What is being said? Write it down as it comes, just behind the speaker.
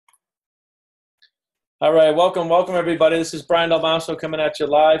All right, welcome everybody. This is Brian Dalmaso coming at you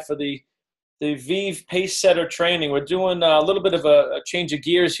live for the Vive Pacesetter Training. We're doing a little bit of a change of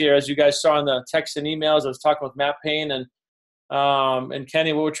gears here, as you guys saw in the texts and emails. I was talking with Matt Payne and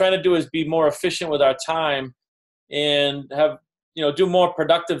Kenny. What we're trying to do is be more efficient with our time and have do more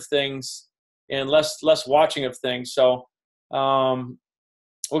productive things and less watching of things. So we're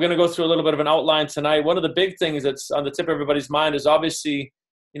going to go through a little bit of an outline tonight. One of the big things that's on the tip of everybody's mind is obviously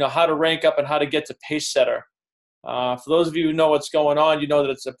how to rank up and how to get to Pacesetter. For those of you who know what's going on, you know that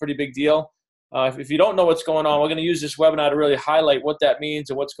it's a pretty big deal. If you don't know what's going on, we're going to use this webinar to really highlight what that means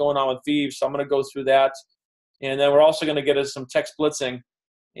and what's going on with Vive. So I'm going to go through that. And then we're also going to get into some text blitzing.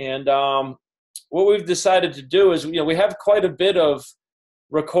 And what we've decided to do is, we have quite a bit of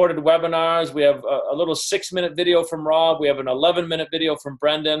recorded webinars. We have a little 6-minute video from Rob. We have an 11-minute video from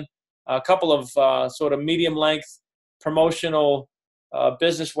Brendan, a couple of sort of medium-length promotional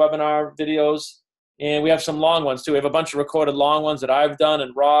business webinar videos, and we have some long ones too. We have a bunch of recorded long ones that I've done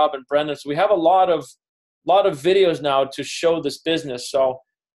and Rob and Brendan. So we have a lot of videos now to show this business. So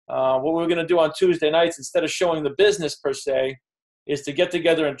what we're going to do on Tuesday nights, instead of showing the business per se, is to get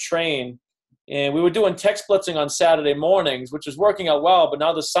together and train. And we were doing text blitzing on Saturday mornings, which is working out well, but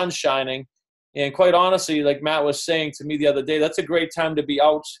now the sun's shining. And quite honestly, like Matt was saying to me the other day, that's a great time to be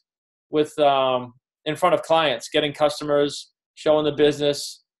out with in front of clients, getting customers, showing the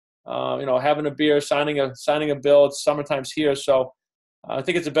business, having a beer, signing a bill. It's summertime's here, so I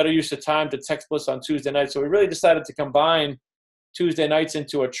think it's a better use of time to text blitz on Tuesday night. So we really decided to combine Tuesday nights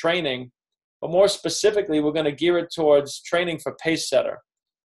into a training, but more specifically, we're going to gear it towards training for Pacesetter.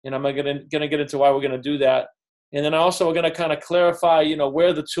 And I'm going to get into why we're going to do that. And then also we're going to kind of clarify,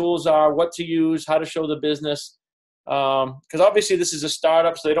 where the tools are, what to use, how to show the business. Because obviously this is a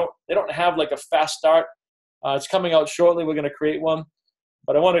startup, so they don't have like a fast start. It's coming out shortly. We're going to create one.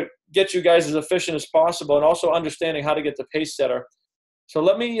 But I want to get you guys as efficient as possible and also understanding how to get to Pacesetter. So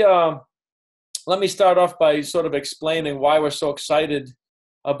let me start off by sort of explaining why we're so excited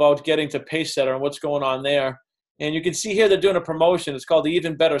about getting to Pacesetter and what's going on there. And you can see here they're doing a promotion. It's called the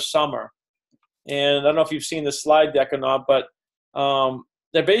Even Better Summer. And I don't know if you've seen the slide deck or not, but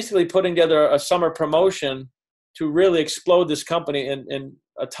they're basically putting together a summer promotion to really explode this company in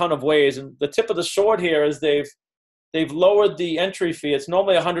a ton of ways. And the tip of the sword here is they've lowered the entry fee. It's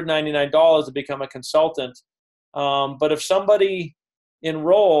normally $199 to become a consultant. But if somebody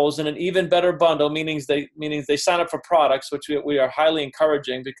enrolls in an even better bundle, meaning they sign up for products, which we are highly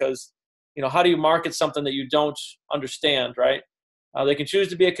encouraging, because how do you market something that you don't understand, right? They can choose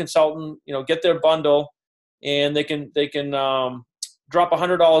to be a consultant, get their bundle, and they can drop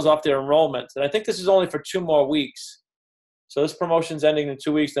 $100 off their enrollment. And I think this is only for 2 more weeks. So this promotion's ending in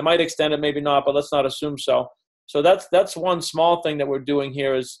 2 weeks. They might extend it, maybe not, but let's not assume so. So that's one small thing that we're doing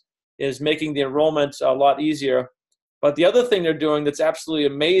here is making the enrollment a lot easier. But the other thing they're doing that's absolutely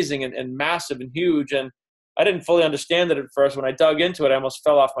amazing and massive and huge, and I didn't fully understand it at first. When I dug into it, I almost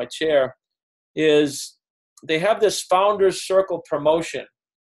fell off my chair, is they have this Founders Circle promotion.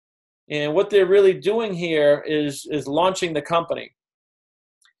 And what they're really doing here is launching the company.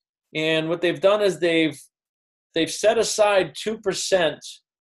 And what they've done is they've set aside 2%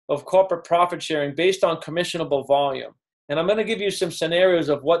 of corporate profit sharing based on commissionable volume. And I'm going to give you some scenarios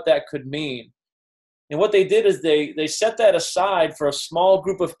of what that could mean. And what they did is they set that aside for a small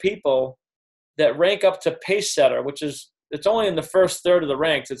group of people that rank up to Pacesetter, which is, it's only in the first third of the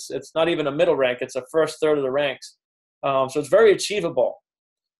ranks. It's not even a middle rank. It's the first third of the ranks. So it's very achievable.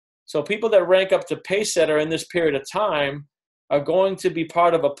 So people that rank up to Pacesetter in this period of time are going to be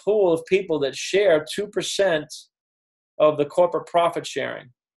part of a pool of people that share 2% of the corporate profit sharing.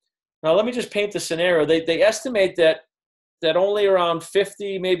 Now, let me just paint the scenario. They estimate that only around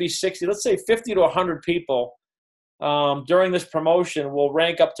 50, maybe 60, let's say 50 to 100 people during this promotion will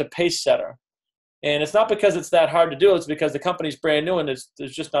rank up to Pacesetter. And it's not because it's that hard to do. It's because the company's brand new and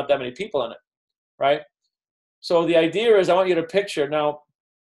there's just not that many people in it, right? So the idea is I want you to picture. Now,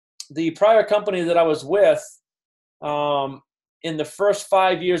 the prior company that I was with, in the first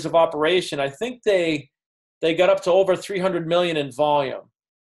 5 years of operation, I think they got up to over 300 million in volume.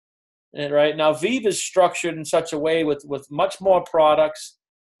 And right now, Vive is structured in such a way with much more products,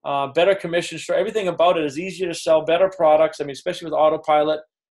 better commission structure. Everything about it is easier to sell, better products. I mean, especially with autopilot,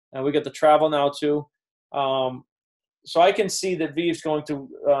 and we get the travel now too. So I can see that Vive's going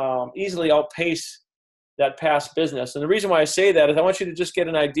to easily outpace that past business. And the reason why I say that is I want you to just get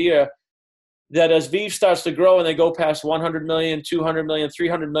an idea that as Vive starts to grow and they go past 100 million, 200 million,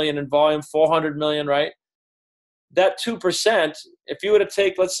 300 million in volume, 400 million, right? That 2%, if you were to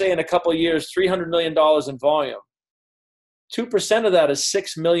take, let's say in a couple of years, $300 million in volume, 2% of that is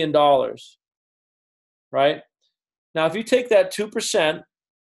 $6 million. right? Now, if you take that 2%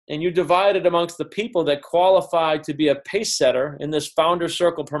 and you divide it amongst the people that qualify to be a pace setter in this founder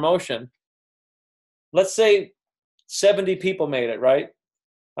circle promotion, let's say 70 people made it, right?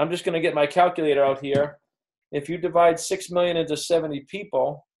 I'm just going to get my calculator out here. If you divide 6 million into 70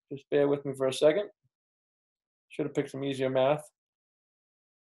 people, just bear with me for a second. Should have picked some easier math.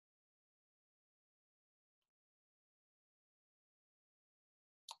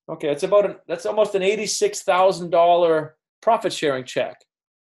 Okay, that's almost an $86,000 profit sharing check,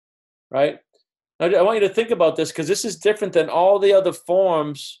 right? Now, I want you to think about this because this is different than all the other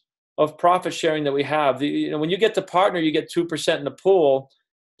forms of profit sharing that we have. When you get to partner, you get 2% in the pool,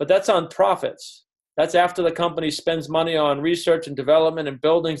 but that's on profits. That's after the company spends money on research and development and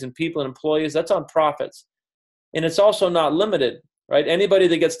buildings and people and employees. That's on profits. And it's also not limited, right? Anybody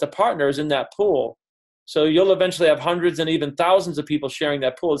that gets to partner is in that pool. So you'll eventually have hundreds and even thousands of people sharing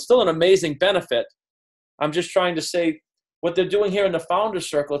that pool. It's still an amazing benefit. I'm just trying to say what they're doing here in the founder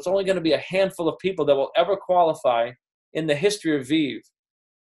circle, it's only going to be a handful of people that will ever qualify in the history of ViV.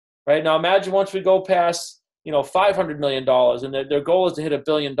 Right? Now imagine once we go past, $500 million and their goal is to hit $1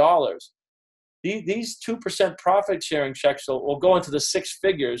 billion. These 2% profit sharing checks will go into the six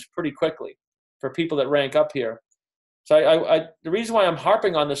figures pretty quickly for people that rank up here. So the reason why I'm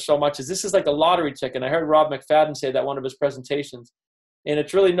harping on this so much is this is like a lottery ticket. I heard Rob McFadden say that in one of his presentations. And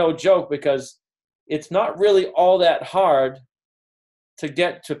it's really no joke because it's not really all that hard to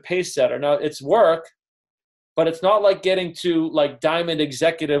get to Pacesetter. Now, it's work, but it's not like getting to like Diamond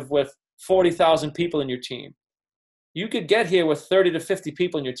Executive with 40,000 people in your team. You could get here with 30 to 50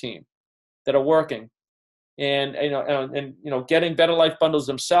 people in your team that are working and getting Better Life bundles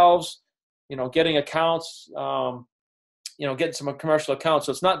themselves, getting accounts, getting some commercial accounts.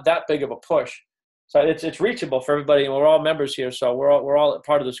 So it's not that big of a push. So it's reachable for everybody, and we're all members here, so we're all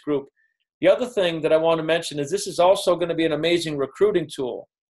part of this group. The other thing that I want to mention is this is also going to be an amazing recruiting tool.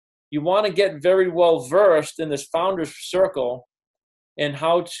 You want to get very well versed in this founder's circle and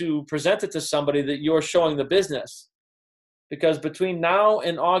how to present it to somebody that you're showing the business. Because between now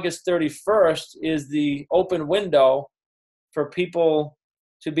and August 31st is the open window for people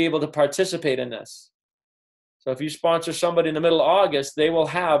to be able to participate in this. So if you sponsor somebody in the middle of August, they will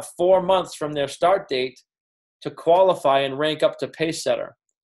have 4 months from their start date to qualify and rank up to Pacesetter.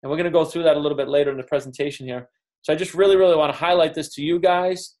 And we're going to go through that a little bit later in the presentation here. So I just really, really want to highlight this to you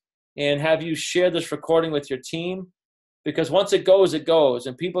guys and have you share this recording with your team, because once it goes, it goes.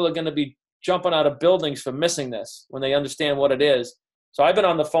 And people are going to be jumping out of buildings for missing this when they understand what it is. So I've been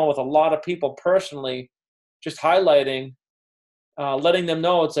on the phone with a lot of people personally, just highlighting, letting them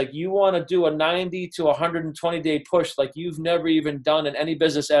know it's like you want to do a 90 to 120-day push like you've never even done in any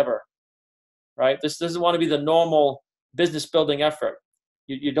business ever, right? This doesn't want to be the normal business building effort.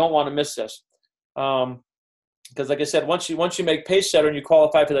 You don't want to miss this. Because like I said, once you make Pacesetter and you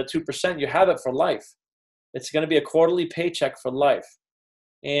qualify for that 2%, you have it for life. It's going to be a quarterly paycheck for life.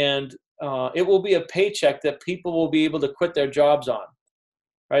 And it will be a paycheck that people will be able to quit their jobs on.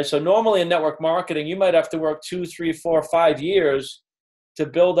 Right? So normally in network marketing, you might have to work 2, 3, 4, 5 years to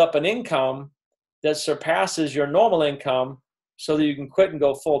build up an income that surpasses your normal income so that you can quit and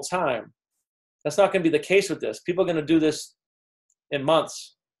go full time. That's not going to be the case with this. People are going to do this in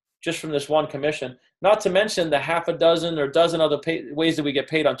months just from this one commission, not to mention the half a dozen or dozen other ways that we get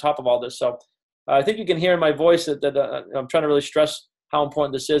paid on top of all this. So I think you can hear in my voice that I'm trying to really stress how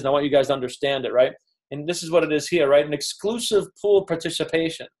important this is, and I want you guys to understand it, right? And this is what it is here, right? An exclusive pool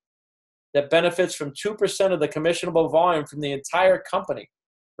participation that benefits from 2% of the commissionable volume from the entire company,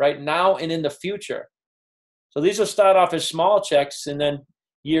 right now and in the future. So these will start off as small checks, and then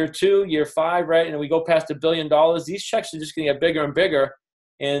year 2, year 5, right? And we go past $1 billion. These checks are just going to get bigger and bigger,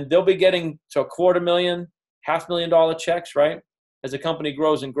 and they'll be getting to $250,000, $500,000 checks, right? As the company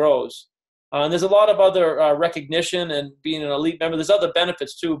grows and grows. And there's a lot of other recognition and being an elite member. There's other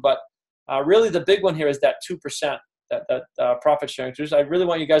benefits too, but really the big one here is that 2%, that profit sharing. So I really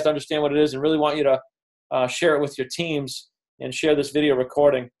want you guys to understand what it is and really want you to share it with your teams and share this video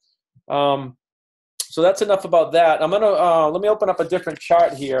recording. So that's enough about that. I'm going to let me open up a different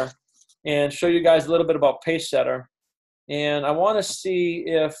chart here and show you guys a little bit about Pacesetter. And I want to see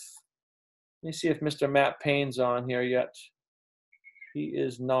if, let me see if Mr. Matt Payne's on here yet. He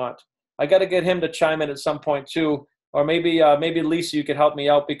is not. I got to get him to chime in at some point too, or maybe Lisa, you could help me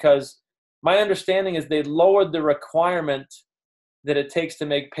out, because my understanding is they lowered the requirement that it takes to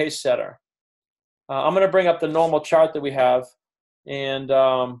make Pacesetter. I'm going to bring up the normal chart that we have, and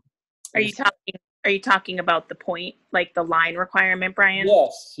are you talking about the point, like the line requirement, Brian?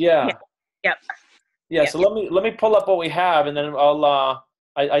 Yes. Yeah. Yep. Yeah. So let me pull up what we have, and then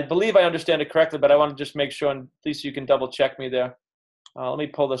I believe I understand it correctly, but I want to just make sure, and at least you can double check me there. Let me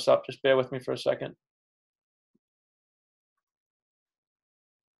pull this up. Just bear with me for a second.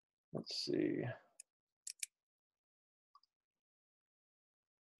 Let's see.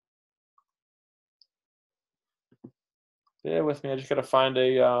 Bear with me. I just got to find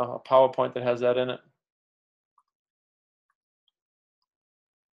a PowerPoint that has that in it.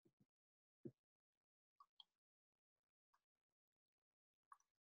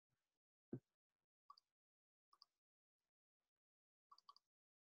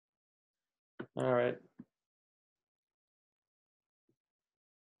 All right.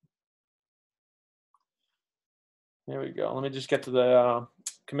 There we go. Let me just get to the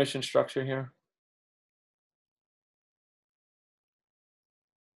commission structure here.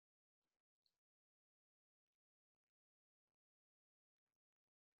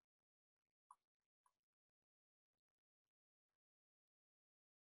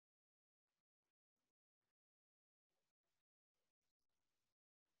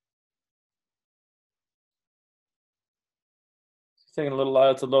 It's taking a little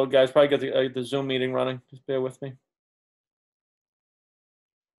while to load, guys. Probably get the Zoom meeting running. Just bear with me.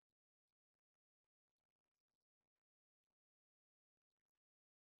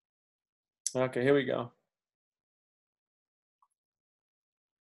 Okay, here we go.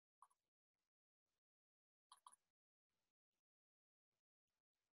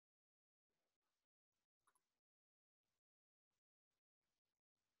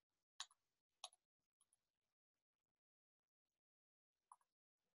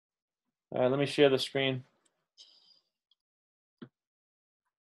 All right, let me share the screen.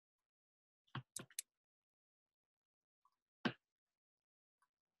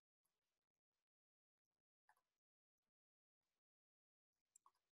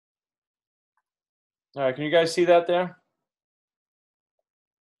 All right, can you guys see that there?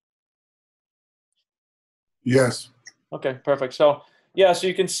 Yes. Okay, perfect. So yeah, so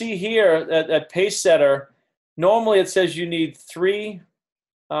you can see here at Pacesetter, normally it says you need 3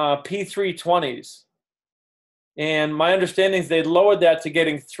 P320s. And my understanding is they lowered that to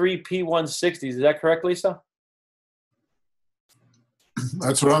getting 3 P160s. Is that correct, Lisa?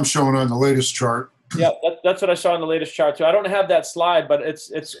 That's what I'm showing on the latest chart. Yeah, that's what I saw in the latest chart too. I don't have that slide, but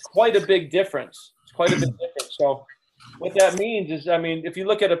it's quite a big difference. It's quite a big difference. So what that means is, I mean, if you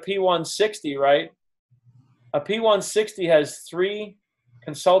look at a P160, right? A P160 has 3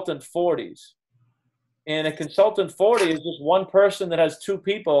 consultant 40s. And a consultant 40 is just one person that has 2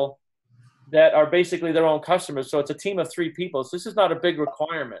 people that are basically their own customers. So it's a team of 3 people. So this is not a big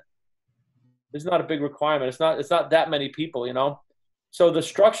requirement. This is not a big requirement. It's not that many people, you know? So the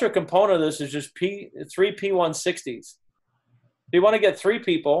structure component of this is just 3 P160s. You want to get 3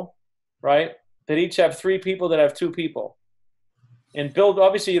 people, right, that each have 3 people that have 2 people. And build,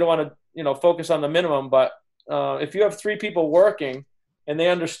 obviously you don't want to, you know, focus on the minimum, but if you have 3 people working and they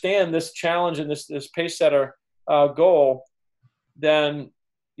understand this challenge and this Pacesetter goal, then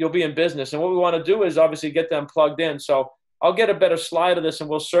you'll be in business. And what we want to do is obviously get them plugged in. So I'll get a better slide of this and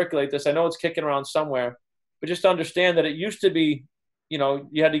we'll circulate this. I know it's kicking around somewhere, but just understand that it used to be, you know,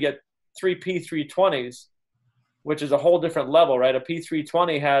 you had to get 3 P320s, which is a whole different level, right? A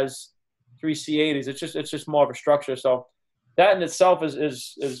P320 has 3 C80s. It's just more of a structure. So that in itself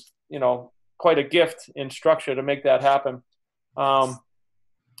is you know, quite a gift in structure to make that happen.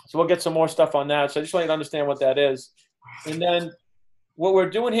 So we'll get some more stuff on that. So I just want you to understand what that is. And then what we're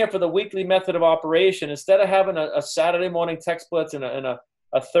doing here for the weekly method of operation, instead of having a Saturday morning tech splits and a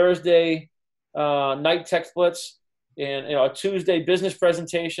Thursday night tech splits and, you know, a Tuesday business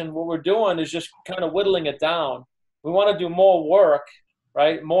presentation, what we're doing is just kind of whittling it down. We want to do more work,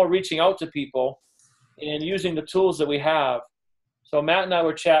 right? More reaching out to people and using the tools that we have. So Matt and I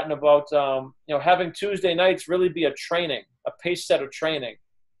were chatting about, you know, having Tuesday nights really be a training, a Pacesetter training,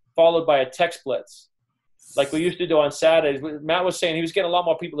 followed by a tech splits, like we used to do on Saturdays. Matt was saying he was getting a lot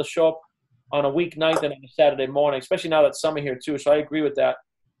more people to show up on a weeknight than on a Saturday morning, especially now that summer here too. So I agree with that.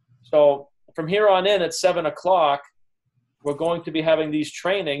 So from here on in at 7 o'clock, we're going to be having these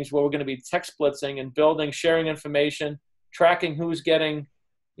trainings where we're going to be tech splitzing and building, sharing information, tracking who's getting,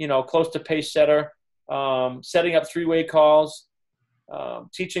 you know, close to Pacesetter, setting up 3-way calls,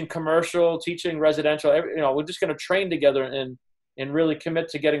 teaching commercial, teaching residential. You know, we're just going to train together and really commit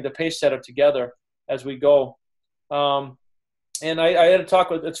to getting the Pacesetter together as we go. And I had a talk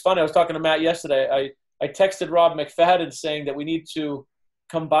with, it's funny, I was talking to Matt yesterday. I texted Rob McFadden saying that we need to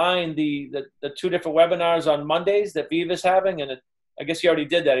combine the 2 different webinars on Mondays that Viv is having. And I guess he already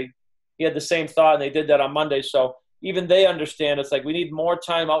did that. He had the same thought and they did that on Monday. So even they understand it's like we need more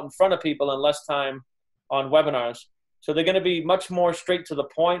time out in front of people and less time on webinars. So they're going to be much more straight to the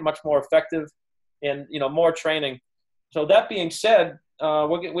point, much more effective, and more training. So that being said,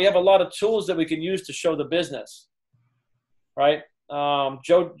 we have a lot of tools that we can use to show the business, right? Joe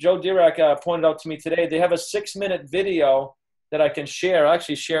Dirac pointed out to me today, they have a 6-minute video that I can share. I'll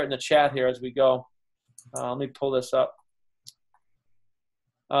actually share it in the chat here as we go. Let me pull this up.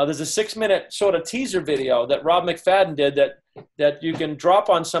 There's a 6-minute sort of teaser video that Rob McFadden did that you can drop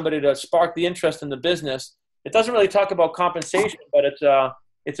on somebody to spark the interest in the business. It doesn't really talk about compensation, but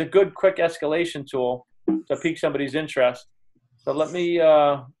it's a good quick escalation tool to pique somebody's interest. So let me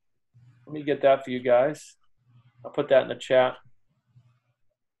get that for you guys. I'll put that in the chat.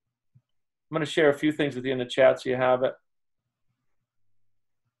 I'm going to share a few things with you in the chat so you have it.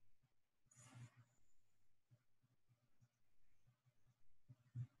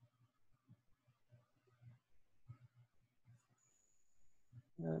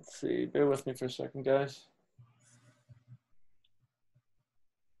 Let's see. Bear with me for a second, guys.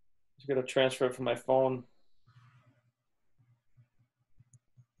 Just got to transfer it from my phone.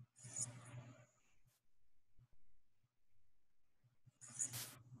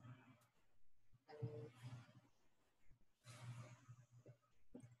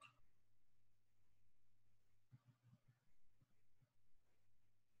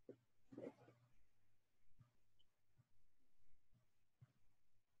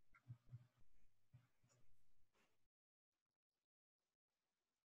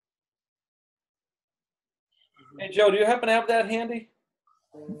 Hey, Joe, do you happen to have that handy?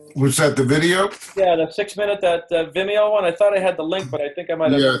 Was that the video? Yeah, the 6-minute, that Vimeo one. I thought I had the link, but I think I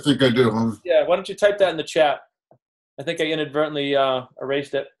might have. Yeah, I think I do. Huh? Yeah, why don't you type that in the chat? I think I inadvertently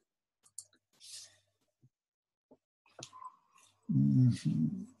erased it.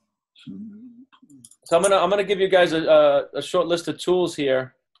 So I'm gonna give you guys a short list of tools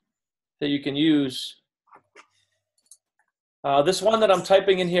here that you can use. This one that I'm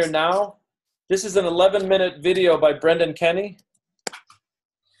typing in here now, this is an 11-minute video by Brendan Kenny.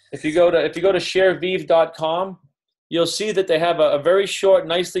 If you go to sharevive.com, you'll see that they have a very short,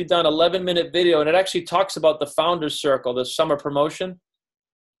 nicely done 11-minute video, and it actually talks about the Founders Circle, the summer promotion.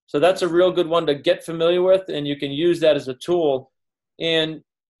 So that's a real good one to get familiar with, and you can use that as a tool. And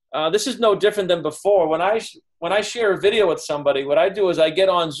this is no different than before. When I share a video with somebody, what I do is I get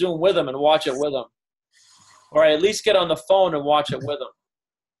on Zoom with them and watch it with them, or I at least get on the phone and watch it with them.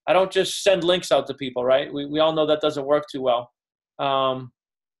 I don't just send links out to people, right? We all know that doesn't work too well.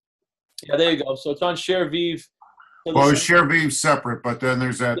 Yeah, there you go. So it's on ShareVive. So well, ShareVive's separate, but then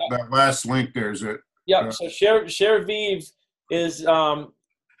there's that last link there. Is it? Yeah. So ShareVive is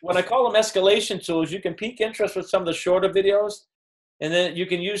when I call them escalation tools, you can pique interest with some of the shorter videos, and then you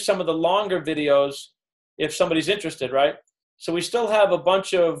can use some of the longer videos if somebody's interested, right? So we still have a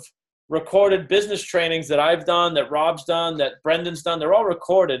bunch of recorded business trainings that I've done, that Rob's done, that Brendan's done. They're all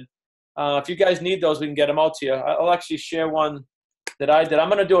recorded. If you guys need those, we can get them out to you. I'll actually share one that I did. I'm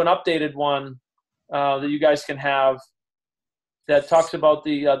going to do an updated one that you guys can have that talks about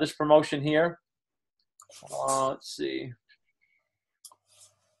the this promotion here. Let's see.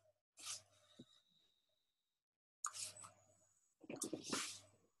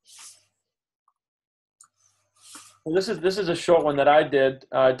 Well, this is a short one that I did.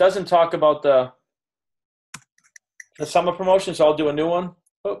 It doesn't talk about the summer promotion, so I'll do a new one.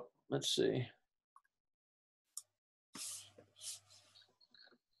 Oh, let's see.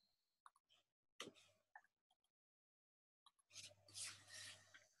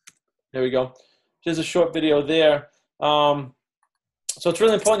 There we go. There's a short video there. So it's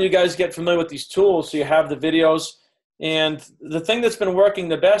really important you guys get familiar with these tools so you have the videos. And the thing that's been working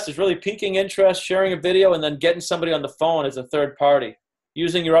the best is really piquing interest, sharing a video, and then getting somebody on the phone as a third party,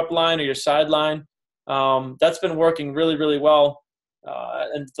 using your upline or your sideline. That's been working really, really well.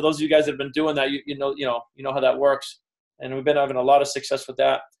 And for those of you guys that have been doing that, you know how that works. And we've been having a lot of success with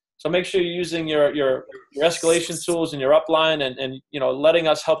that. So make sure you're using your escalation tools and your upline, and letting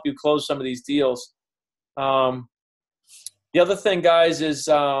us help you close some of these deals. The other thing, guys, is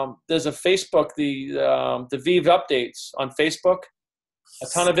there's a Facebook, the Vive updates on Facebook. A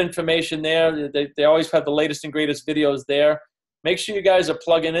ton of information there. They always have the latest and greatest videos there. Make sure you guys are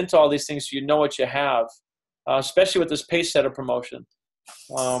plugging into all these things so you know what you have, especially with this Pacesetter promotion.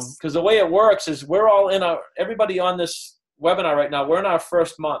 Because the way it works is we're all everybody on this webinar right now, we're in our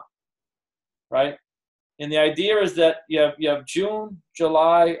first month, right? And the idea is that you have June,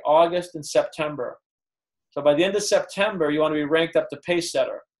 July, August, and September. So by the end of September, you want to be ranked up to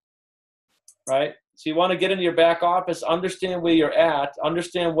Pacesetter, right? So you want to get into your back office, understand where you're at,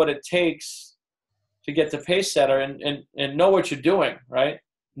 understand what it takes to get to Pacesetter, and know what you're doing, right?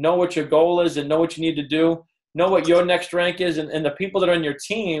 Know what your goal is and know what you need to do. know what your next rank is, and the people that are in your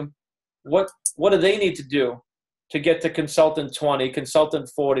team, what do they need to do to get to consultant 20, consultant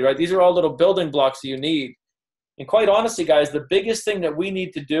 40, right? These are all little building blocks that you need. And quite honestly, guys, the biggest thing that we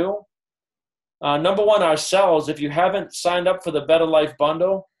need to do, number one, ourselves, if you haven't signed up for the Better Life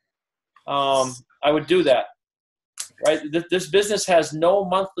Bundle, I would do that, right? This business has no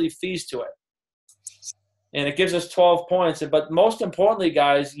monthly fees to it. And it gives us 12 points. But most importantly,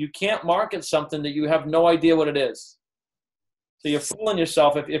 guys, you can't market something that you have no idea what it is. So you're fooling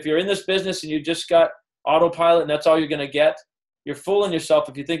yourself. If you're in this business and you just got autopilot and that's all you're going to get, you're fooling yourself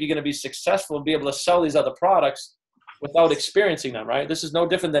if you think you're going to be successful and be able to sell these other products without experiencing them, right? This is no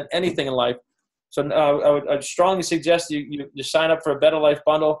different than anything in life. So I'd strongly suggest you sign up for a Better Life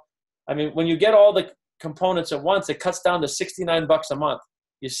Bundle. I mean, when you get all the components at once, it cuts down to $69 a month.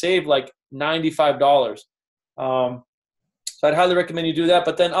 You save like $95. So I'd highly recommend you do that.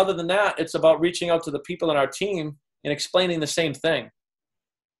 But then other than that, it's about reaching out to the people in our team and explaining the same thing,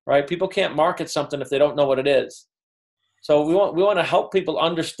 right? People can't market something if they don't know what it is. So we want to help people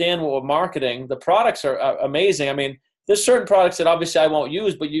understand what we're marketing. The products are amazing. I mean, there's certain products that obviously I won't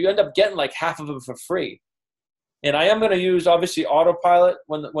use, but you end up getting like half of them for free. And I am going to use, obviously, Autopilot.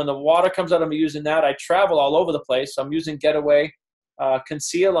 When the water comes out, I'm using that. I travel all over the place. So I'm using Getaway.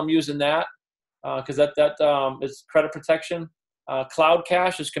 Conceal, I'm using that because that is credit protection. Cloud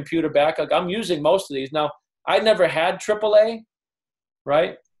Cache is computer backup. I'm using most of these. Now, I never had AAA,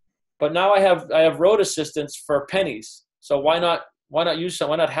 right? But now I have road assistance for pennies. So why not use some?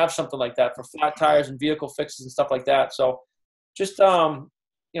 Why not have something like that for flat tires and vehicle fixes and stuff like that? So just I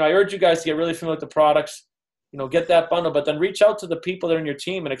urge you guys to get really familiar with the products. Get that bundle, but then reach out to the people that are in your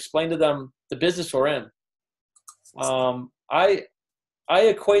team and explain to them the business we're in. I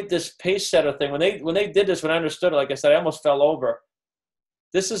equate this Pacesetter thing when they did this, when I understood it, like I said, I almost fell over.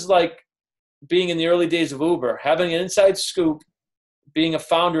 This is like being in the early days of Uber, having an inside scoop, being a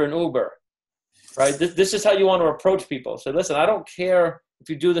founder in Uber, right? This is how you want to approach people. So listen, I don't care if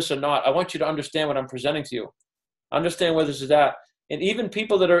you do this or not. I want you to understand what I'm presenting to you. Understand where this is at. And even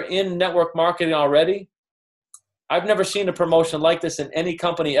people that are in network marketing already, I've never seen a promotion like this in any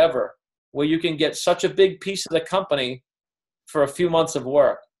company ever, where you can get such a big piece of the company for a few months of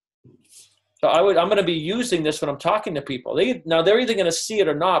work. So I'm going to be using this when I'm talking to people. Now they're either going to see it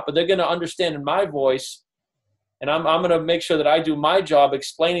or not, but they're going to understand in my voice. And I'm going to make sure that I do my job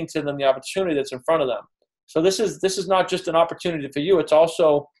explaining to them the opportunity that's in front of them. So this is not just an opportunity for you. It's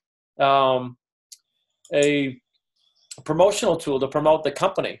also a promotional tool to promote the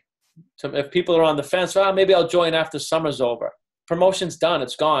company. So if people are on the fence, maybe I'll join after summer's over. Promotion's done.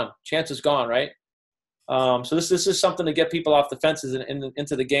 It's gone. Chance is gone, right? So this is something to get people off the fences and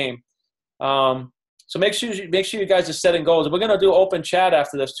into the game. So make sure you guys are setting goals. We're going to do open chat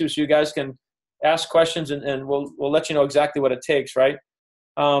after this too, so you guys can ask questions and we'll let you know exactly what it takes, right?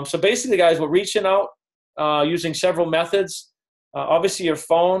 So basically, guys, we're reaching out using several methods. Obviously, your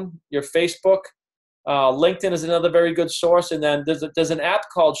phone, your Facebook, LinkedIn is another very good source, and then there's an app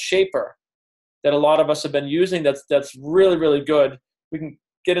called Shaper that a lot of us have been using. That's really, really good. We can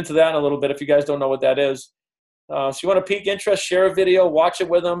get into that in a little bit if you guys don't know what that is. So you want to pique interest, share a video, watch it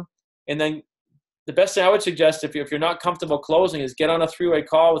with them, and then the best thing I would suggest if you're not comfortable closing is get on a three-way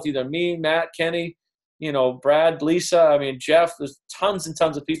call with either me, Matt, Kenny, Brad, Lisa, Jeff. There's tons and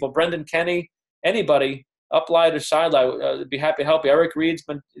tons of people. Brendan, Kenny, anybody, uplight or sidelight, be happy to help you. Eric Reed's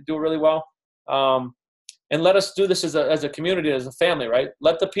been doing really well. And let us do this as a community, as a family, right?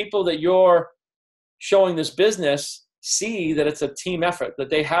 Let the people that you're showing this business see that it's a team effort, that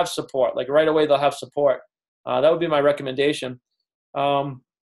they have support. Like right away, they'll have support. That would be my recommendation.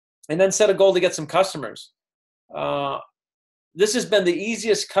 And then set a goal to get some customers. This has been the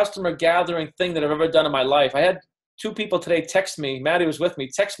easiest customer gathering thing that I've ever done in my life. I had 2 people today text me, Maddie was with me,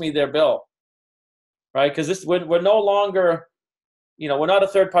 text me their bill, right? Because we're no longer, we're not a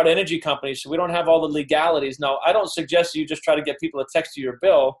third-party energy company, so we don't have all the legalities. Now, I don't suggest you just try to get people to text you your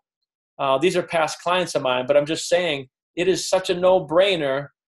bill. These are past clients of mine, but I'm just saying it is such a no-brainer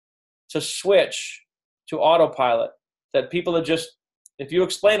to switch to autopilot that people are just, if you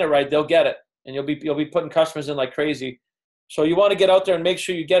explain it right, they'll get it, and you'll be putting customers in like crazy. So you want to get out there and make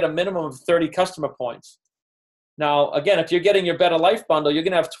sure you get a minimum of 30 customer points. Now, again, if you're getting your Better Life bundle, you're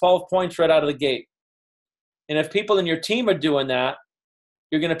going to have 12 points right out of the gate. And if people in your team are doing that,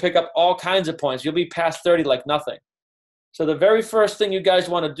 you're going to pick up all kinds of points. You'll be past 30 like nothing. So the very first thing you guys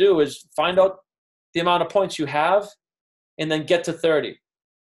want to do is find out the amount of points you have and then get to 30.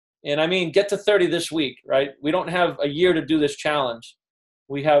 And get to 30 this week, right? We don't have a year to do this challenge.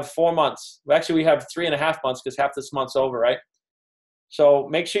 We have 4 months. Actually, we have 3.5 months because half this month's over, right? So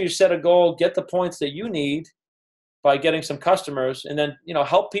make sure you set a goal, get the points that you need, by getting some customers, and then,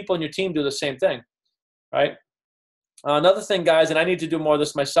 help people in your team do the same thing, right? Another thing, guys, and I need to do more of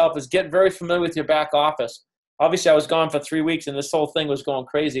this myself, is get very familiar with your back office. Obviously, I was gone for 3 weeks, and this whole thing was going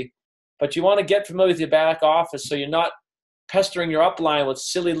crazy. But you want to get familiar with your back office so you're not pestering your upline with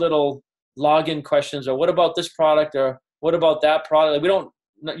silly little login questions, or what about this product, or what about that product?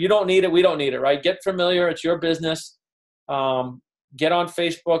 You don't need it. We don't need it, right? Get familiar. It's your business. Get on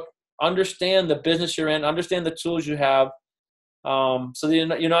Facebook. Understand the business you're in. Understand the tools you have. So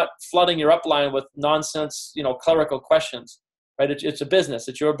that you're not flooding your upline with nonsense, clerical questions, right? It's a business.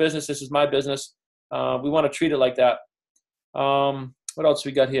 It's your business. This is my business. We want to treat it like that. What else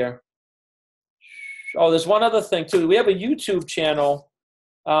we got here? Oh, there's one other thing too. We have a YouTube channel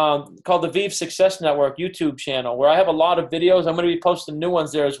called the Vive Success Network YouTube channel, where I have a lot of videos. I'm going to be posting new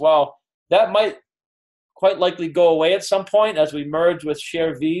ones there as well. That might quite likely go away at some point as we merge with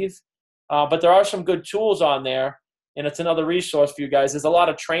Share Vive. But there are some good tools on there, and it's another resource for you guys. There's a lot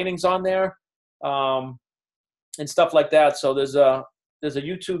of trainings on there and stuff like that. So there's a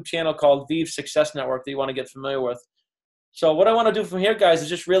YouTube channel called Vive Success Network that you want to get familiar with. So what I want to do from here, guys, is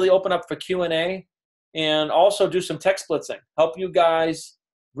just really open up for Q&A and also do some text blitzing. Help you guys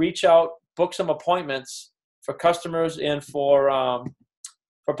reach out, book some appointments for customers and for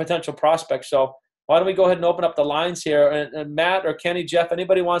potential prospects. So why don't we go ahead and open up the lines here? And Matt or Kenny, Jeff,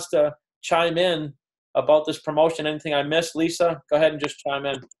 anybody wants to chime in about this promotion? Anything I missed? Lisa, go ahead and just chime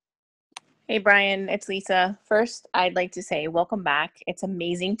in. Hey, Brian, it's Lisa. First, I'd like to say welcome back. It's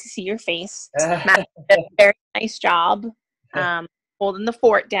amazing to see your face. Matt did a very nice job holding the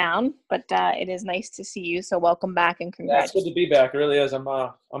fort down, but it is nice to see you. So welcome back and congratulations. Yeah, it's good to be back. It really is.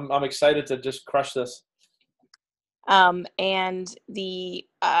 I'm excited to just crush this. And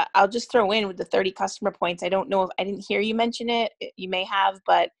I'll just throw in with the 30 customer points. I don't know if I didn't hear you mention it. You may have,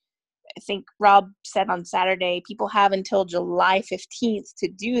 but I think Rob said on Saturday, people have until July 15th to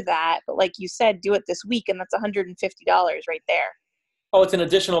do that. But like you said, do it this week, and that's $150 right there. Oh, it's an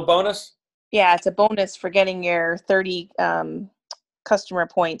additional bonus? Yeah, it's a bonus for getting your 30 customer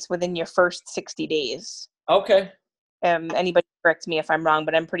points within your first 60 days. Okay. Anybody correct me if I'm wrong,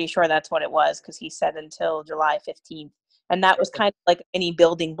 but I'm pretty sure that's what it was, because he said until July 15th. And that was kind of like any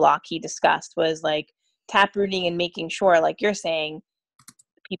building block he discussed, was like taprooting and making sure, like you're saying,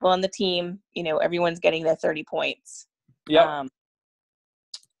 people on the team, everyone's getting their 30 points. Yeah.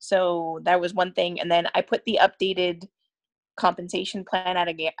 So that was one thing. And then I put the updated compensation plan at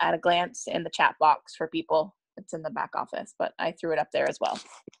a glance in the chat box for people. It's in the back office, but I threw it up there as well.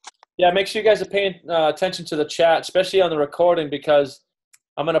 Yeah, make sure you guys are paying attention to the chat, especially on the recording, because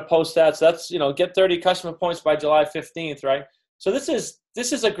I'm going to post that. So that's, get 30 customer points by July 15th, right? So this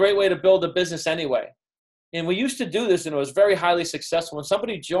is a great way to build a business anyway. And we used to do this, and it was very highly successful. When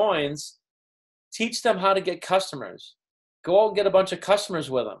somebody joins, teach them how to get customers. Go out and get a bunch of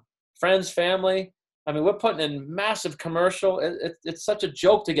customers with them. Friends, family. I mean, we're putting in massive commercial. It's such a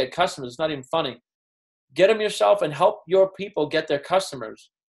joke to get customers. It's not even funny. Get them yourself and help your people get their customers.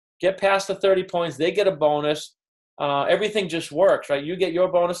 Get past the 30 points. They get a bonus. Everything just works, right? You get your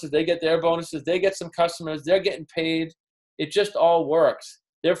bonuses. They get their bonuses. They get some customers. They're getting paid. It just all works.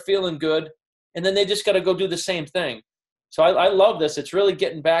 They're feeling good. And then they just got to go do the same thing. So I love this. It's really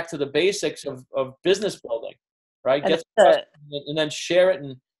getting back to the basics of business building, right? Get and then share it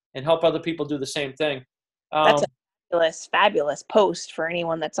and help other people do the same thing. That's a fabulous post for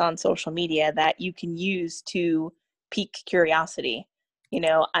anyone that's on social media that you can use to pique curiosity.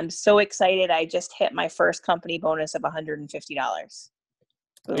 I'm so excited. I just hit my first company bonus of $150.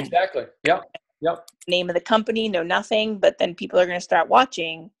 Boom. Exactly. Yep. Name of the company, no nothing, but then people are going to start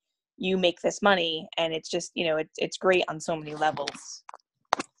watching you make this money, and it's just, it's great on so many levels.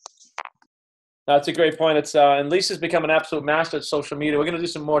 That's a great point. It's and Lisa's become an absolute master at social media. We're going to do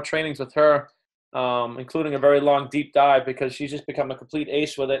some more trainings with her, including a very long deep dive, because she's just become a complete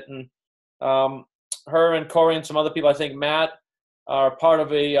ace with it. And her and Corey and some other people, I think Matt, are part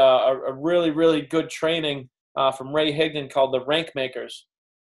of a really, really good training from Ray Higdon called the Rank Makers.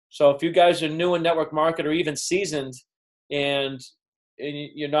 So if you guys are new in network market or even seasoned, and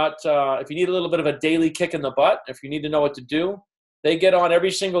you're not, if you need a little bit of a daily kick in the butt, if you need to know what to do, they get on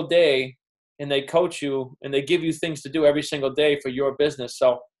every single day and they coach you and they give you things to do every single day for your business.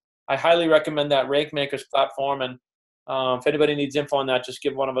 So I highly recommend that Rank Makers platform. And if anybody needs info on that, just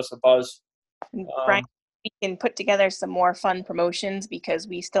give one of us a buzz. Brian, we can put together some more fun promotions, because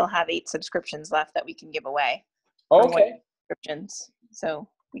we still have 8 subscriptions left that we can give away. Okay. Subscriptions. So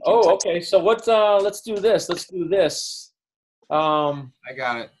we can okay. So what? Let's do this. I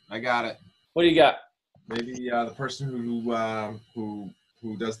got it. What do you got? Maybe the person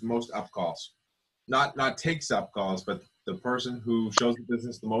who does the most up calls. not takes up calls, but the person who shows the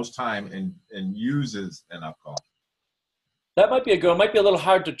business the most time and uses an up call. That might be a good. It might be a little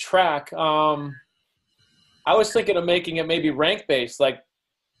hard to track. I was thinking of making it maybe rank based, like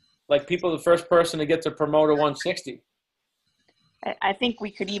people, the first person to get to promoter 160. I think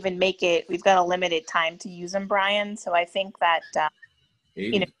we could even make it, we've got a limited time to use them, Brian. So I think that,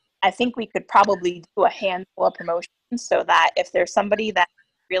 I think we could probably do a handful of promotions so that if there's somebody that's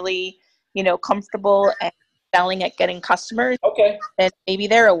really, comfortable and selling at getting customers, okay, then maybe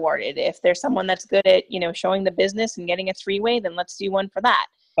they're awarded. If there's someone that's good at, showing the business and getting a three-way, then let's do one for that.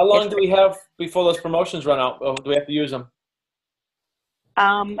 How long do we have before those promotions run out? Or do we have to use them?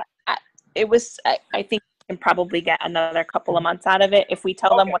 I think we can probably get another couple of months out of it. If we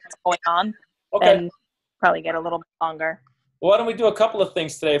tell them what's going on, then probably get a little bit longer. Well, why don't we do a couple of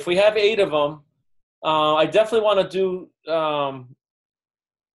things today? If we have 8 of them, I definitely want to do,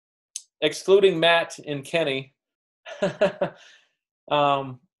 excluding Matt and Kenny,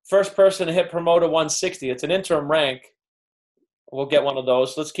 first person to hit promoter 160. It's an interim rank. We'll get one of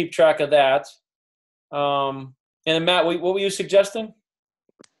those. Let's keep track of that. And Matt, what were you suggesting?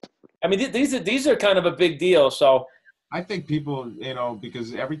 I mean, these are kind of a big deal. So I think people,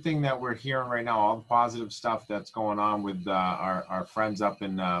 because everything that we're hearing right now, all the positive stuff that's going on with our friends up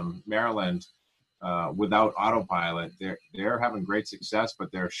in Maryland without autopilot, they're having great success,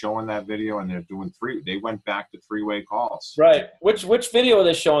 but they're showing that video and they're doing they went back to three-way calls. Right. Which video are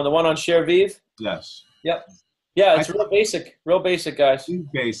they showing? The one on Share Vive? Yes. Yep. Yeah, it's real basic, guys.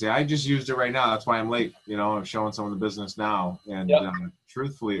 Basic. I just used it right now. That's why I'm late. I'm showing some of the business now. And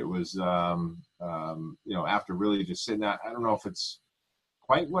truthfully, it was, after really just sitting out, I don't know if it's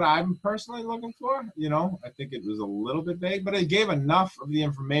quite what I'm personally looking for. I think it was a little bit vague, but it gave enough of the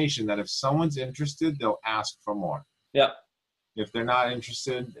information that if someone's interested, they'll ask for more. Yeah. If they're not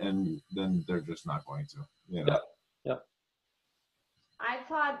interested, then they're just not going to. Yeah. I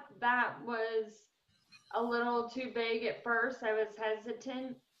thought that was a little too vague at first. I was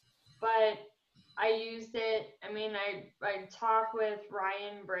hesitant, but I used it. I mean, I talk with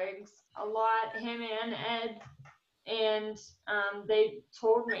Ryan Briggs a lot, him and Ed, and they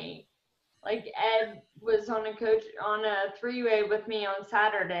told me, like, Ed was on a three-way with me on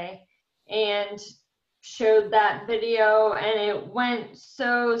Saturday and showed that video, and it went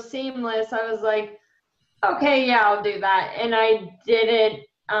so seamless. I was like, okay, yeah, I'll do that. And I did it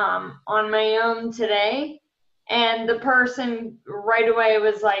on my own today, and the person right away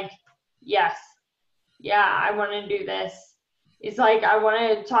was like, yes, yeah, I want to do this. He's like, I want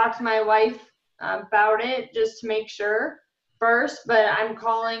to talk to my wife about it just to make sure first, but I'm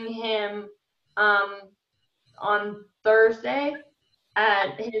calling him on Thursday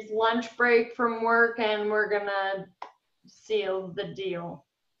at his lunch break from work, and we're gonna seal the deal.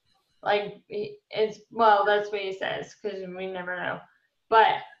 Like, that's what he says, because we never know.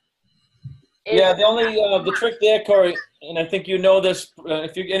 But the only the trick there, Corey, and I think this,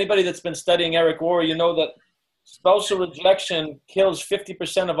 anybody that's been studying Eric Worre, that spousal rejection kills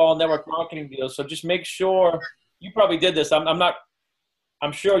 50% of all network marketing deals. So just make sure, you probably did this.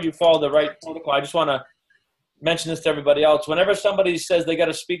 I'm sure you follow the right protocol. I just want to mention this to everybody else. Whenever somebody says they got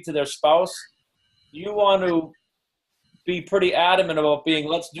to speak to their spouse, you want to be pretty adamant about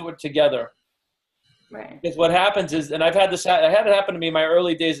let's do it together. Right. Because what happens is, and I had it happen to me in my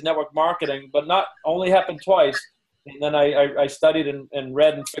early days of network marketing, but not only happened twice. And then I studied and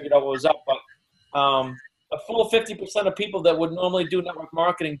read and figured out what was up. But a full 50% of people that would normally do network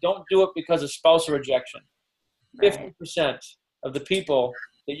marketing don't do it because of spousal rejection. Right. 50% of the people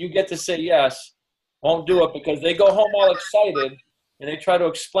that you get to say yes won't do it because they go home all excited and they try to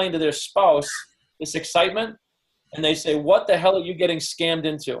explain to their spouse this excitement, and they say, what the hell are you getting scammed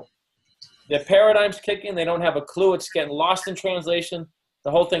into? Their paradigm's kicking. They don't have a clue. It's getting lost in translation.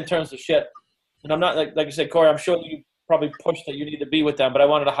 The whole thing turns to shit. And I'm not, like I said, Corey, I'm sure you probably pushed that you need to be with them, but I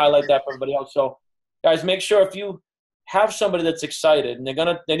wanted to highlight that for everybody else. So, guys, make sure if you have somebody that's excited and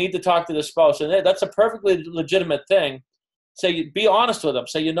they need to talk to the spouse, and that's a perfectly legitimate thing. Be honest with them.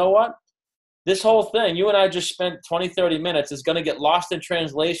 Say, you know what? This whole thing, you and I just spent 20, 30 minutes, is going to get lost in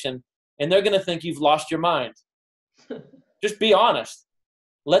translation, and they're going to think you've lost your mind. Just be honest.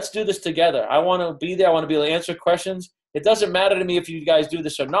 Let's do this together. I want to be there. I want to be able to answer questions. It doesn't matter to me if you guys do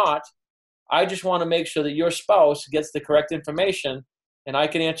this or not. I just want to make sure that your spouse gets the correct information, and I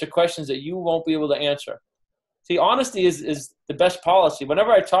can answer questions that you won't be able to answer. See, honesty is the best policy.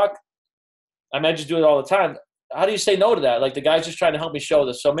 Whenever I talk, I might just do it all the time. How do you say no to that? Like, the guy's just trying to help me show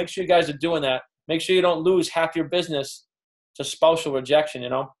this. So make sure you guys are doing that. Make sure you don't lose half your business to spousal rejection,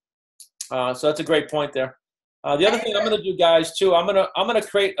 So that's a great point there. The other thing I'm going to do, guys, too, I'm going to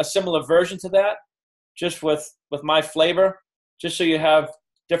create a similar version to that. just with my flavor, just so you have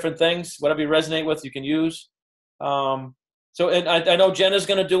different things, whatever you resonate with, you can use. And I know Jenna's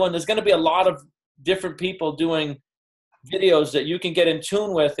going to do one. There's going to be a lot of different people doing videos that you can get in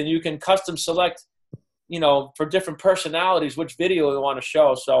tune with, and you can custom select, for different personalities, which video you want to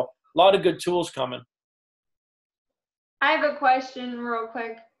show. So a lot of good tools coming. I have a question real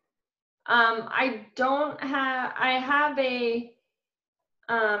quick. I have a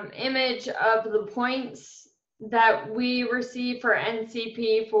image of the points that we receive for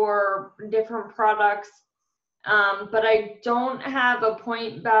NCP for different products, but I don't have a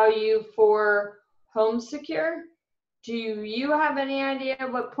point value for Home Secure. Do you have any idea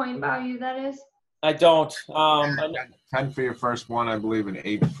what point value that is? I don't. 10 for your first one, I believe, and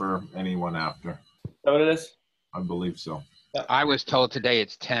 8 for anyone after. Is that what it is? I believe so. Yeah. I was told today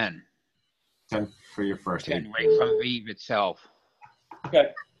it's 10. 10 for your first 10 8. right from Vive itself. Okay.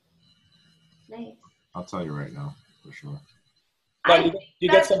 Nice. I'll tell you right now, for sure. But you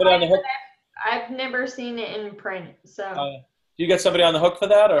get somebody on the hook? I've never seen it in print, so. Do you get somebody on the hook for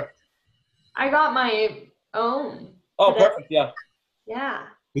that, or? I got my own. Oh, today. perfect. Yeah. Yeah.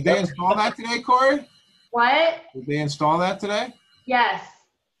 Did they install that today, Corey? What? Did they install that today? Yes.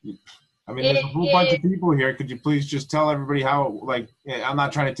 I mean, there's a whole bunch of people here. Could you please just tell everybody how, I'm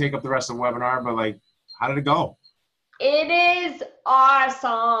not trying to take up the rest of the webinar, but how did it go? It is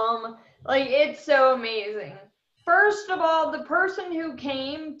awesome. It's so amazing. First of all, the person who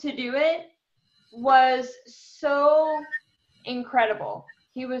came to do it was so incredible.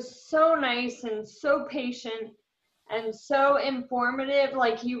 He was so nice and so patient and so informative.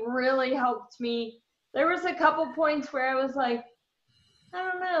 He really helped me. There was a couple points where I was like, I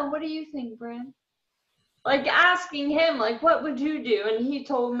don't know, what do you think, Brad? Asking him, what would you do? And he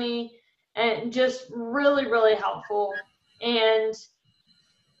told me, and just really, really helpful. And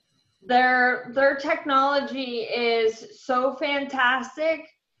their technology is so fantastic.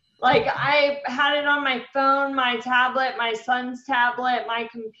 I had it on my phone, my tablet, my son's tablet, my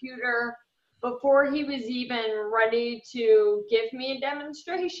computer, before he was even ready to give me a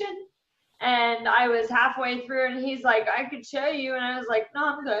demonstration. And I was halfway through, and he's like, I could show you. And I was like, no,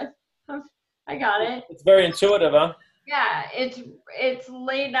 I'm good. I got it. It's very intuitive, huh? Yeah, it's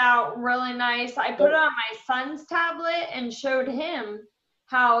laid out really nice. I put it on my son's tablet and showed him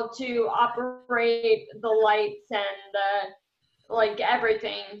how to operate the lights and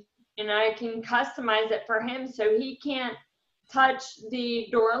everything. And I can customize it for him, so he can't touch the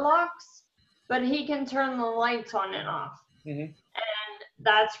door locks, but he can turn the lights on and off. Mm-hmm. And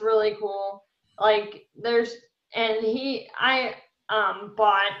that's really cool. I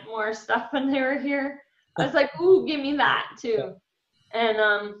bought more stuff when they were here. I was like, ooh, give me that too.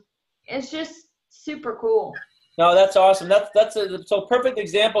 And it's just super cool. No, that's awesome. That's a perfect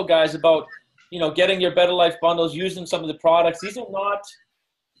example, guys, about getting your Better Life bundles, using some of the products. These are not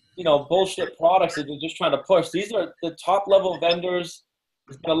bullshit products that they're just trying to push. These are the top level vendors.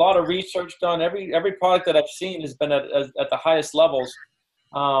 There's been a lot of research done. Every product that I've seen has been at the highest levels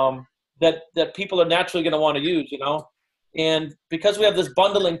that people are naturally going to want to use. And because we have this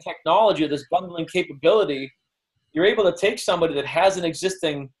bundling technology, this bundling capability, you're able to take somebody that has an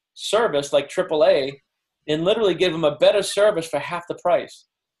existing service like AAA and literally give them a better service for half the price.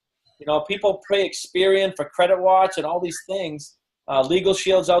 People pay Experian for Credit Watch and all these things, Legal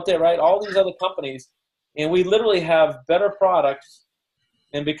Shield's out there, right? All these other companies. And we literally have better products.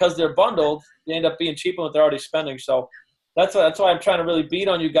 And because they're bundled, they end up being cheaper than what they're already spending. So that's why I'm trying to really beat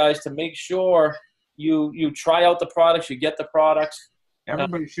on you guys to make sure you try out the products, you get the products.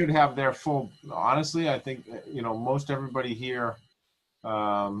 Everybody should have their full. Honestly, I think most everybody here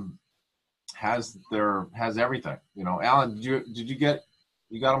has everything. Alan, you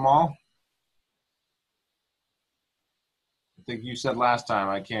got them all? I think you said last time.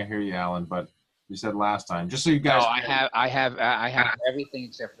 I can't hear you, Alan, but you said last time. Just so you guys. No, I have everything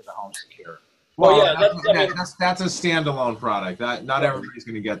except for the Home Secure. Well, yeah, that's a standalone product. Not everybody's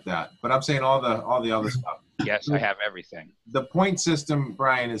going to get that, but I'm saying all the other stuff. Yes, I have everything. The point system,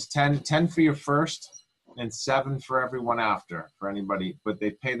 Brian, is 10 for your first and 7 for everyone after for anybody, but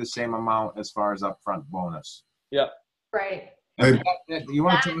they pay the same amount as far as upfront bonus. Yeah. Right. You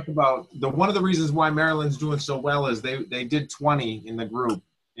want to talk about one of the reasons why Maryland's doing so well is they did 20 in the group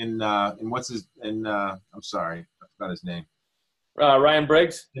I'm sorry, I forgot his name. Ryan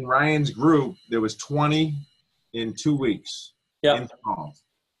Briggs. In Ryan's group, there was 20 in 2 weeks. Yeah. Installed.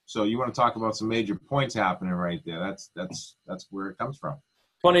 So you want to talk about some major points happening right there. That's where it comes from.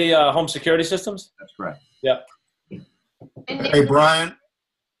 20 home security systems? That's correct. Yeah. Hey, Brian.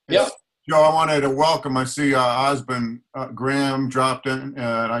 Yeah. Joe, I wanted to welcome. I see Osborne Graham dropped in,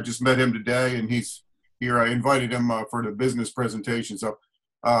 and I just met him today, and he's here. I invited him for the business presentation. So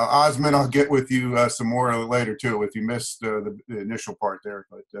Osmond, I'll get with you some more later too if you missed the initial part there.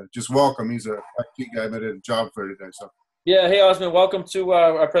 But just welcome. He's a IT guy that did a job for today. So Yeah, hey Osmond, welcome to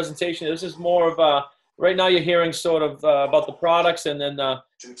our presentation. This is more of right now you're hearing sort of about the products, and then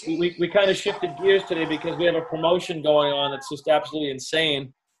we kind of shifted gears today because we have a promotion going on that's just absolutely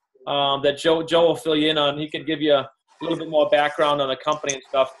insane that Joe will fill you in on. He could give you a little bit more background on the company and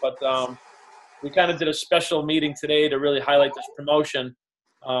stuff, but we kind of did a special meeting today to really highlight this promotion.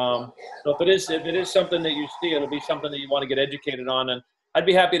 So if it is something that you see, it'll be something that you want to get educated on, and I'd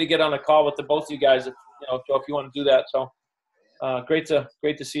be happy to get on a call with the both of you guys if Joe, if you want to do that. So great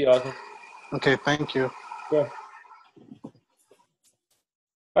to see you, Osmond. Okay, thank you. Sure.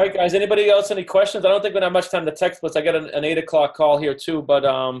 All right, guys. Anybody else any questions? I don't think we have much time to text, but I got an 8 o'clock call here too. But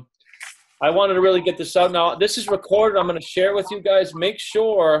I wanted to really get this out. Now, this is recorded. I'm going to share it with you guys. Make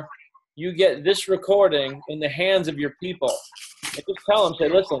sure you get this recording in the hands of your people. And just tell them, say,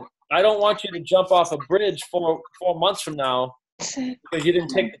 listen, I don't want you to jump off a bridge 4 months from now because you didn't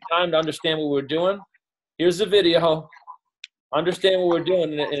take the time to understand what we're doing. Here's the video. Understand what we're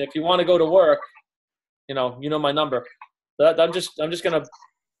doing, and if you want to go to work, you know my number. But I'm just going to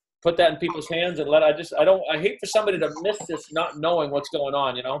put that in people's hands and I hate for somebody to miss this not knowing what's going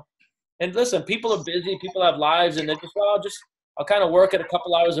on, And listen, people are busy, people have lives, and they just, I'll kind of work it a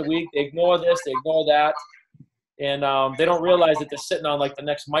couple hours a week. They ignore this, they ignore that, and they don't realize that they're sitting on like the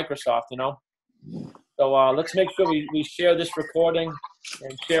next Microsoft, So let's make sure we share this recording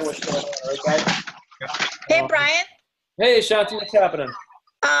and share what's going on, all right, guys? Hey, Brian. Hey, Shanti, what's happening?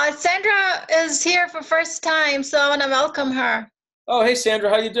 Sandra is here for first time, so I want to welcome her. Oh, hey, Sandra,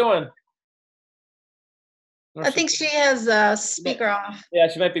 how you doing? I think she has a speaker off. Yeah,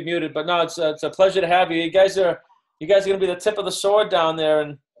 she might be muted, but no, it's a pleasure to have you. You guys are going to be the tip of the sword down there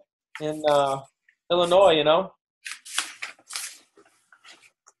in Illinois,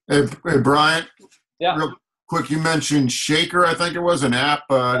 hey Brian. Yeah. Real quick, you mentioned Shaker, I think it was, an app.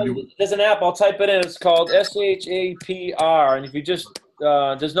 There's an app. I'll type it in. It's called SHAPR, and if you just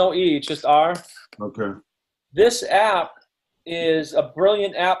there's no E, it's just R. Okay. This app is a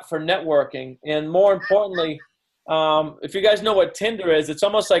brilliant app for networking, and more importantly, if you guys know what Tinder is, it's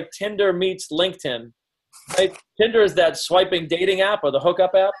almost like Tinder meets LinkedIn. Right? Tinder is that swiping dating app or the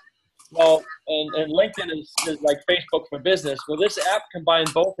hookup app. Well, and LinkedIn is like Facebook for business. Well, this app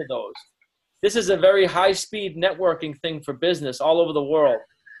combines both of those. This is a very high-speed networking thing for business all over the world.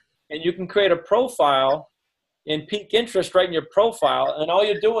 And you can create a profile and peak interest right in your profile, and all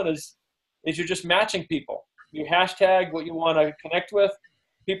you're doing is you're just matching people. You hashtag what you want to connect with.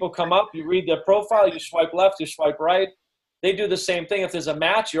 People come up, you read their profile, you swipe left, you swipe right. They do the same thing. If there's a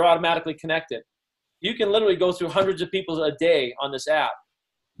match, you're automatically connected. You can literally go through hundreds of people a day on this app.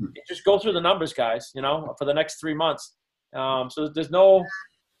 You just go through the numbers, guys, for the next 3 months. So there's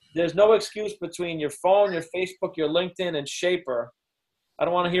no excuse between your phone, your Facebook, your LinkedIn, and Shaper. I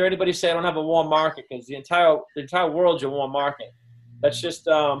don't want to hear anybody say I don't have a warm market, because the entire world's your warm market. That's just,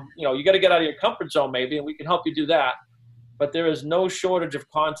 you got to get out of your comfort zone maybe, and we can help you do that. But there is no shortage of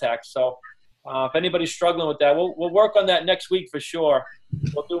contacts. So if anybody's struggling with that, we'll work on that next week for sure.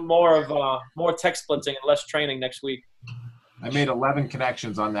 We'll do more tech splitting and less training next week. I made 11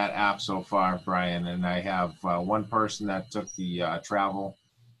 connections on that app so far, Brian, and I have one person that took the travel,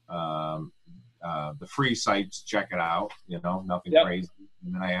 the free site to check it out, nothing crazy.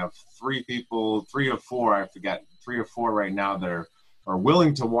 And then I have 3 or 4, I forget, 3 or 4 right now that are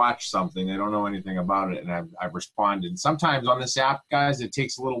willing to watch something. They don't know anything about it, and I've responded. Sometimes on this app, guys, it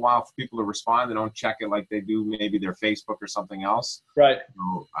takes a little while for people to respond. They don't check it like they do maybe their Facebook or something else. Right.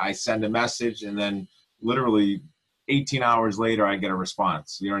 So I send a message, and then literally 18 hours later, I get a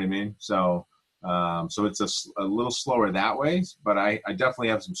response. You know what I mean? So it's a little slower that way, but I definitely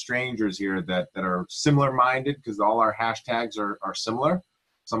have some strangers here that are similar-minded, because all our hashtags are similar.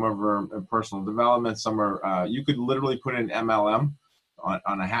 Some of them are in personal development. Some are, you could literally put in MLM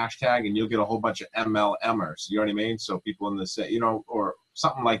on a hashtag, and you'll get a whole bunch of MLMers. You know what I mean? So people in this, or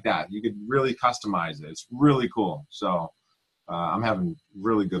something like that. You could really customize it. It's really cool. So I'm having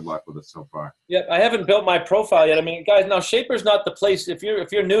really good luck with it so far. Yeah, I haven't built my profile yet. I mean, guys, now Shaper's not the place. If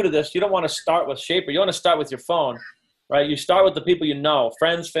you're new to this, you don't want to start with Shaper. You want to start with your phone, right? You start with the people you know,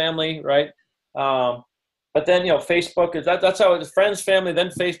 friends, family, right? But then, Facebook is that's how it is. Friends, family, then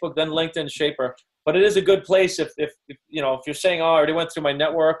Facebook, then LinkedIn, Shaper. But it is a good place if you're saying, oh, I already went through my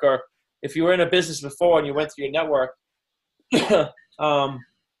network, or if you were in a business before and you went through your network. None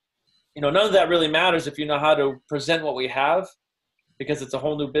of that really matters if you know how to present what we have, because it's a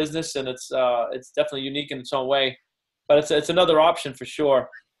whole new business, and it's definitely unique in its own way. But it's another option for sure.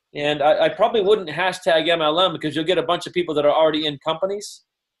 And I probably wouldn't hashtag MLM because you'll get a bunch of people that are already in companies.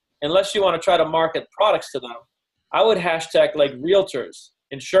 Unless you want to try to market products to them, I would hashtag like realtors,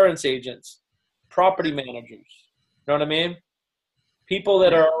 insurance agents, property managers. You know what I mean? People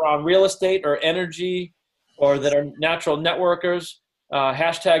that are around real estate or energy or that are natural networkers,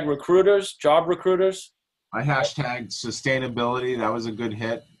 hashtag recruiters, job recruiters. I hashtagged sustainability. That was a good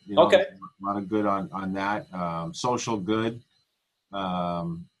hit. Okay. A lot of good on that. Social good.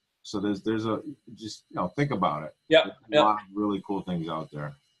 So there's a, just, think about it. Yeah. There's a lot of really cool things out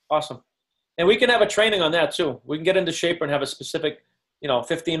there. Awesome. And we can have a training on that too. We can get into shape and have a specific,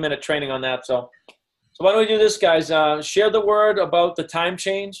 15-minute training on that. So why don't we do this, guys? Share the word about the time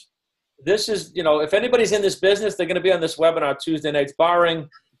change. This is, if anybody's in this business, they're going to be on this webinar Tuesday nights, barring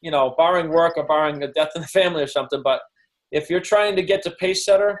work or barring a death in the family or something. But if you're trying to get to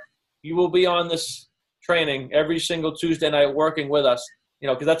Pacesetter, you will be on this training every single Tuesday night working with us,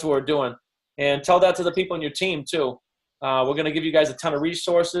 because that's what we're doing. And tell that to the people in your team too. We're going to give you guys a ton of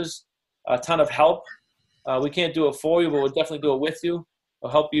resources, a ton of help. We can't do it for you, but we'll definitely do it with you.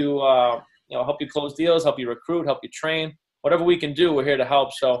 We'll help you, help you close deals, help you recruit, help you train. Whatever we can do, we're here to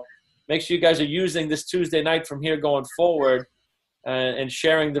help. So make sure you guys are using this Tuesday night from here going forward and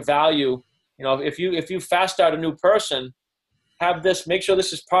sharing the value. If you fast start a new person, have this, make sure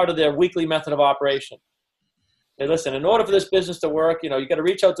this is part of their weekly method of operation. Hey, listen, in order for this business to work, you got to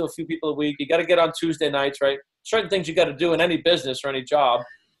reach out to a few people a week. You got to get on Tuesday nights, right? Certain things you got to do in any business or any job.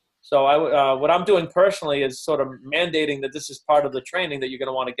 So what I'm doing personally is sort of mandating that this is part of the training that you're going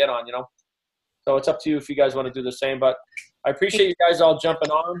to want to get on, So it's up to you if you guys want to do the same. But I appreciate you guys all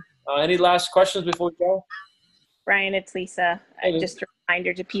jumping on. Any last questions before we go? Brian, it's Lisa. Just a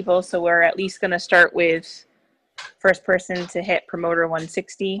reminder to people. So we're at least going to start with first person to hit promoter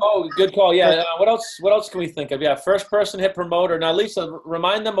 160. Oh, good call. Yeah. What else can we think of? Yeah. First person hit promoter. Now, Lisa,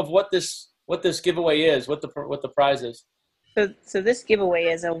 remind them of what this giveaway is, what the prize is. So this giveaway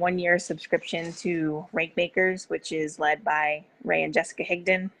is a 1-year subscription to Rank Makers, which is led by Ray and Jessica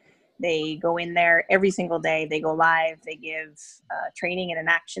Higdon. They go in there every single day. They go live. They give training and an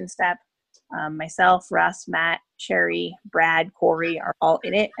action step. Myself, Russ, Matt, Sherry, Brad, Corey are all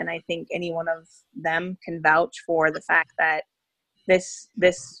in it. And I think any one of them can vouch for the fact that this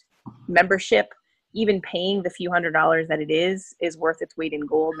membership, even paying the few $100s that it is worth its weight in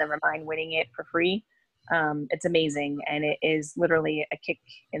gold. Never mind winning it for free. It's amazing. And it is literally a kick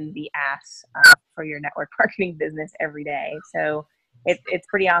in the ass for your network marketing business every day. So it's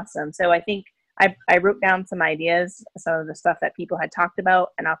pretty awesome. So I think I wrote down some ideas, some of the stuff that people had talked about,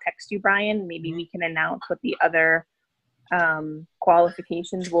 and I'll text you, Brian. Maybe we can announce what the other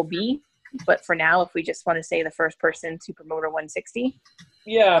qualifications will be. But for now, if we just want to say the first person to promoter 160.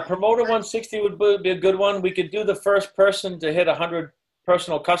 Yeah, promoter 160 would be a good one. We could do the first person to hit 100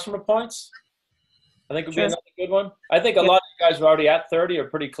 personal customer points. I think would be another good one. I think a lot of you guys are already at 30 or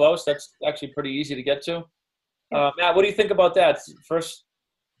pretty close. That's actually pretty easy to get to. Matt, what do you think about that? First,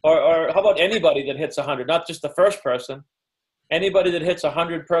 or how about anybody that hits 100? Not just the first person. Anybody that hits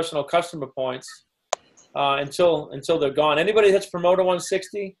 100 personal customer points until they're gone. Anybody that hits promoter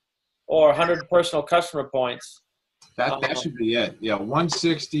 160 or 100 personal customer points. That should be it. Yeah,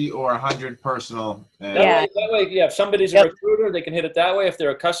 160 or 100 personal. That way, if somebody's a recruiter, they can hit it that way. If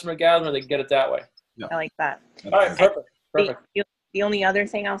they're a customer gatherer, they can get it that way. Yep. I like that. All right, perfect. The only other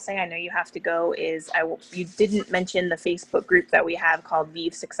thing I'll say, I know you have to go, is you didn't mention the Facebook group that we have called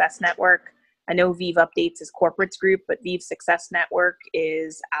Vive Success Network. I know Vive Updates is corporate's group, but Vive Success Network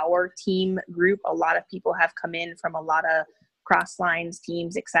is our team group. A lot of people have come in from a lot of cross lines,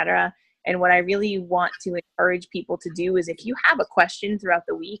 teams, etc. And what I really want to encourage people to do is, if you have a question throughout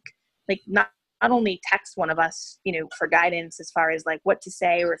the week, like not only text one of us, for guidance as far as like what to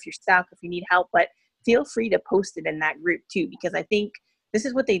say, or if you're stuck, if you need help, but feel free to post it in that group too, because I think this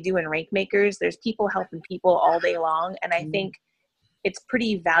is what they do in Rank Makers. There's people helping people all day long. And I think it's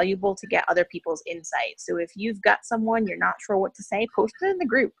pretty valuable to get other people's insights. So if you've got someone you're not sure what to say, post it in the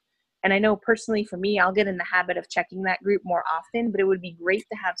group. And I know personally for me, I'll get in the habit of checking that group more often, but it would be great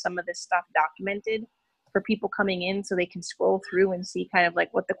to have some of this stuff documented for people coming in so they can scroll through and see kind of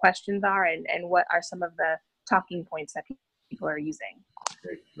like what the questions are and what are some of the talking points that people are using.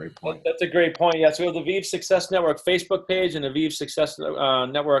 Great point. That's a great point. Yeah, so we have the Vive Success Network Facebook page and the Vive Success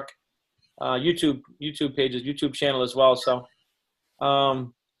Network YouTube pages, YouTube channel as well. So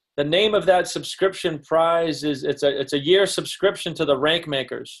the name of that subscription prize is it's a year subscription to the Rank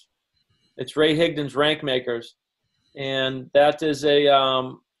Makers. It's Ray Higdon's Rank Makers, and that is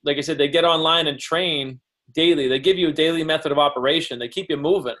like I said, they get online and train daily. They give you a daily method of operation. They keep you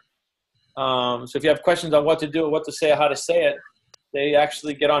moving. So if you have questions on what to do, what to say, how to say it, They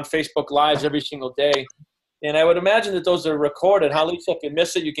actually get on Facebook Lives every single day. And I would imagine that those are recorded. How, Lisa, if you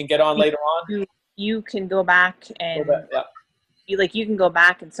miss it, you can get on later on? You can go back and yeah. you can go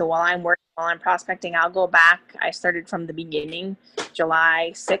back. And so while I'm prospecting, I'll go back. I started from the beginning,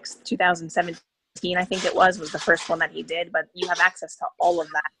 July 6th, 2017, I think it was the first one that he did, but you have access to all of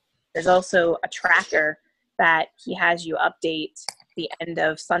that. There's also a tracker that he has you update the end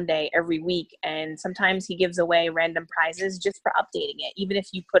of Sunday every week. And sometimes he gives away random prizes just for updating it. Even if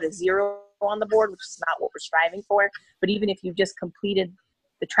you put a 0 on the board, which is not what we're striving for, but even if you just completed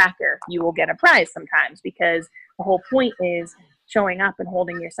the tracker, you will get a prize sometimes, because the whole point is showing up and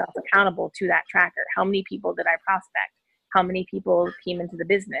holding yourself accountable to that tracker. How many people did I prospect? How many people came into the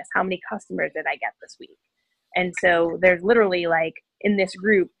business? How many customers did I get this week? And so there's literally, like, in this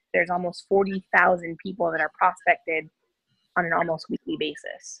group, there's almost 40,000 people that are prospected on an almost weekly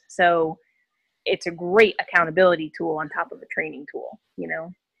basis. So it's a great accountability tool on top of a training tool, you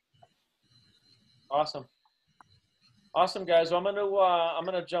know? Awesome. Awesome, guys. Well, I'm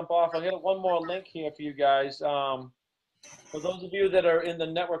gonna jump off. I'll get one more link here for you guys. For those of you that are in the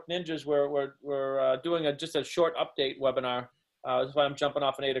Network Ninjas, we're doing just a short update webinar. That's why I'm jumping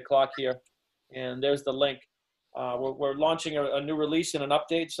off at 8 o'clock here. And there's the link. We're launching a new release and an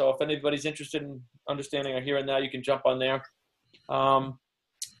update. So if anybody's interested in understanding or hearing that, you can jump on there. Other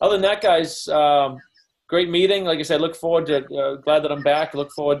than that, guys, great meeting. Like I said, look forward to, glad that I'm back.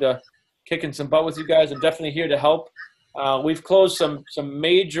 Look forward to kicking some butt with you guys. I'm definitely here to help. We've closed some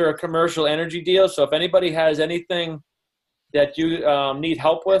major commercial energy deals. So if anybody has anything that you need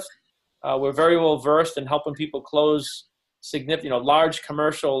help with, we're very well versed in helping people close significant, large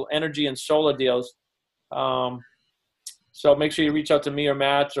commercial energy and solar deals. So make sure you reach out to me or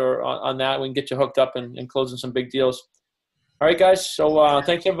Matt or on that. We can get you hooked up and closing some big deals. All right, guys. So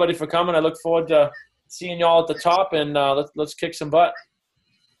thanks everybody for coming. I look forward to seeing you all at the top, and let's kick some butt.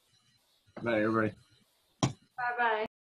 Good night, everybody. Bye-bye.